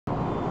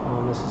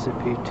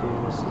Mississippi to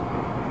Mississippi.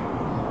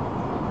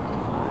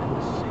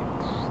 5, 6,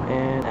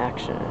 and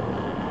action.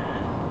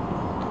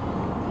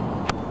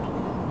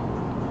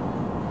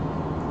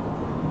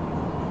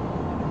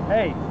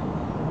 Hey!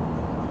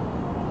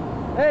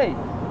 Hey!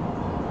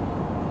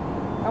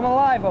 I'm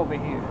alive over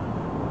here.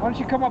 Why don't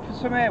you come up for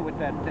some air with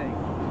that thing?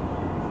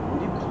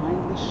 Would you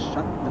kindly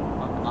shut the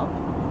fuck up?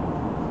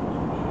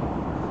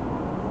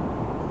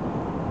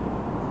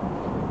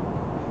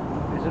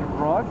 Is it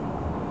abroad?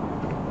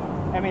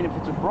 I mean, if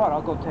it's abroad,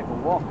 I'll go take a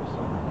walk or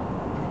something.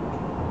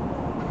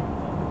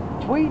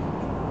 Tweet,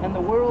 and the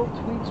world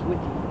tweets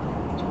with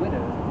you. Twitter,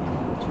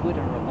 and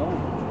Twitter alone.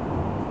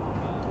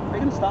 Are you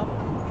gonna stop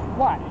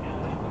What?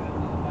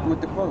 with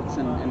the quotes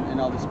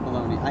and all this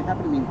baloney? I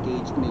happen to be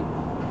engaged in a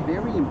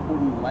very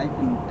important life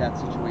and death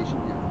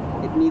situation here.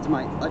 It needs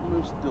my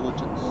utmost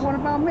diligence. Well, what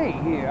about me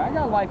here? I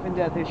got life and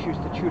death issues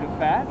to chew to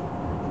fat.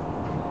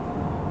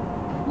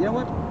 You know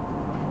what?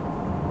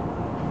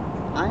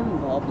 I'm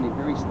involved in a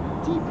very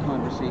deep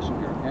conversation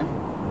here, okay?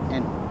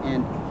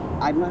 And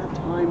I do not have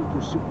time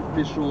for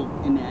superficial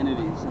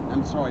inanities. And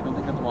I'm sorry, don't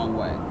take that the wrong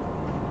way.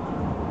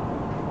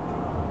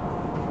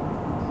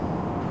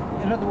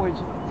 In other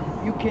words,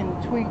 you can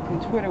tweet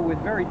and Twitter with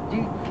very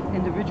deep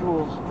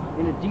individuals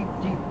in a deep,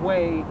 deep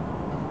way,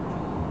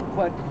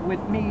 but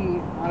with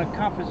me on a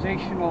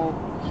conversational,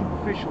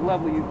 superficial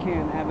level, you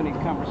can't have any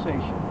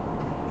conversation.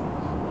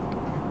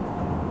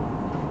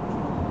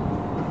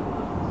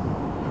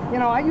 You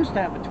know, I used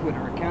to have a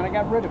Twitter account. I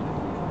got rid of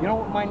it. You know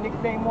what my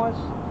nickname was?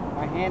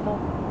 My handle?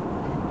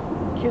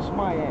 Kiss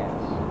my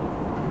ass.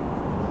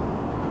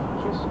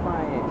 Kiss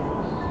my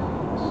ass.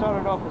 I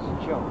started off as a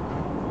joke.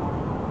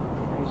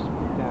 I used to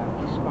put down,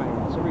 kiss my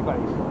ass.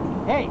 Everybody's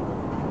like, hey,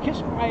 kiss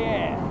my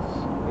ass.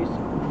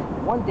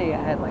 One day I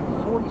had like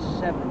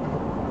 47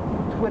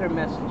 Twitter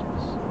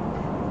messages.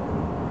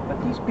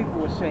 But these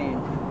people were saying,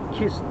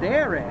 kiss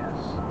their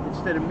ass,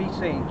 instead of me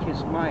saying,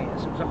 kiss my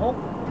ass. It was a whole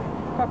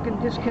fucking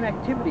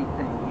disconnectivity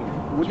thing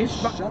here. Would you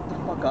shut the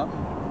fuck up?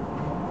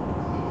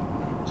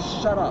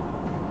 Shut up.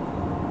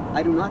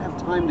 I do not have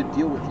time to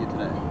deal with you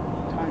today.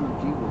 Time to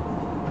deal with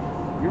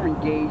you. You're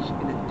engaged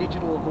in a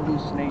digital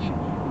hallucination,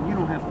 and you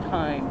don't have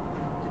time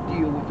to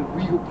deal with the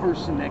real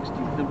person next to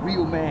you, the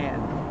real man,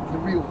 the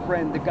real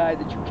friend, the guy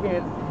that you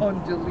can't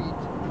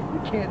undelete.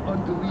 You can't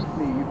undelete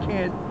me. You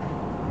can't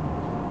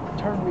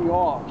turn me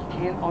off. You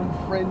can't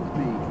unfriend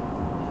me.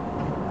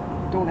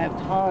 Don't have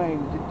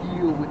time to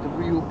deal with the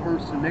real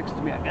person next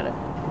to me. I got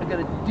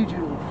a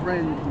digital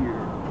friend here.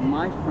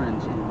 My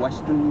friends in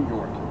Western New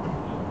York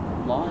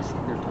lost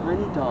their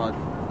tiny dog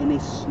in a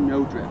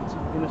snowdrift.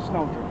 In a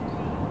snowdrift.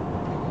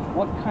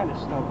 What kind of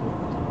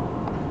snowdrift?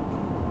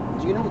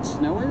 Do you know what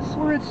snow is?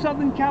 We're in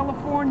Southern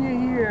California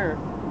here.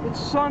 It's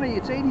sunny.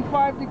 It's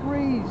 85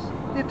 degrees.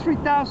 They're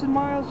 3,000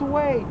 miles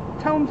away.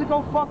 Tell them to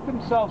go fuck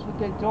themselves with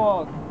their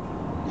dog.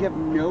 You have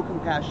no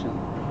compassion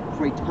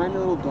for a tiny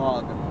little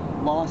dog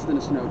lost in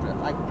a snowdrift.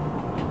 I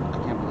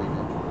can't believe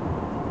it.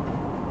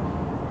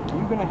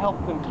 You're going to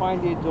help them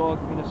find their dog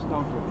in a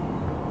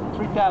snowdrift.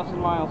 3,000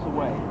 miles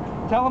away.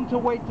 Tell them to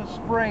wait till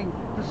spring.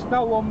 The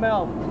snow will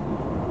melt.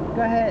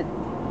 Go ahead.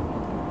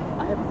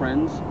 I have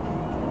friends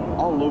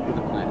all over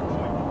the planet,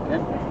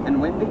 okay?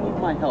 And when they need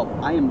my help,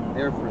 I am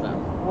there for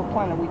them. What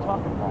planet are we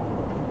talking about?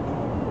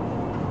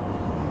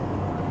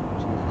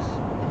 Jesus.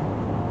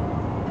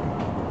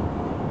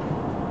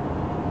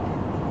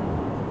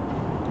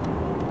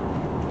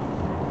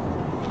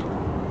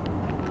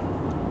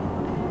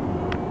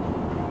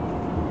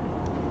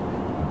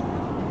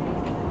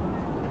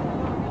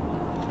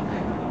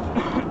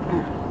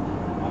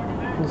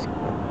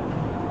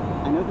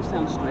 I know this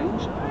sounds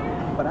strange,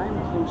 but I am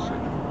closer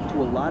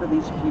to a lot of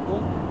these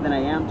people than I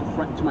am to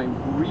my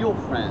real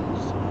friends.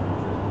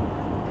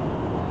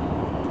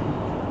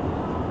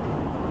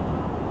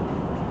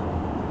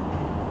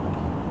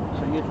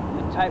 So you're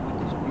tight with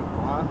these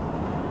people, huh?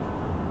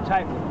 You're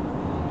tight with them.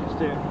 Because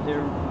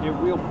they're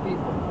real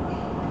people.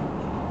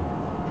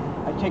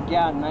 I take you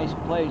out, a nice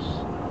place,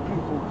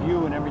 beautiful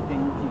view and everything.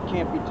 You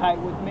can't be tight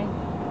with me?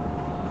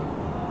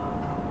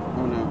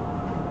 Oh no.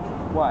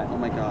 What? Oh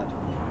my God.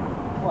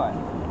 What?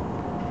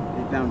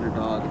 They found their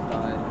dog. It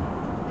died.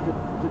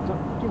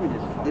 Give me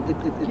this.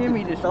 Give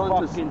me this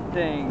fucking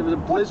thing. There was a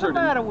blizzard. What's the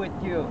matter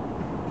with you?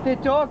 The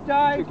dog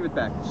died? Give it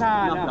back.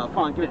 Nah, no. Come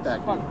on, give it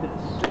back. Fuck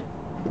this.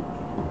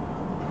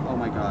 Oh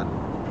my God.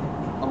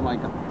 Oh my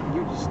God.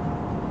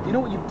 You know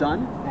what you've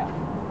done? Yeah.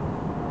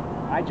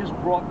 I just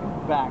brought you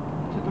back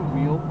to the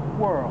real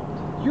world.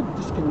 You've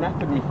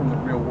disconnected me from the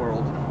real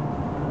world.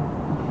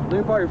 Let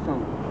me borrow your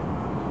phone.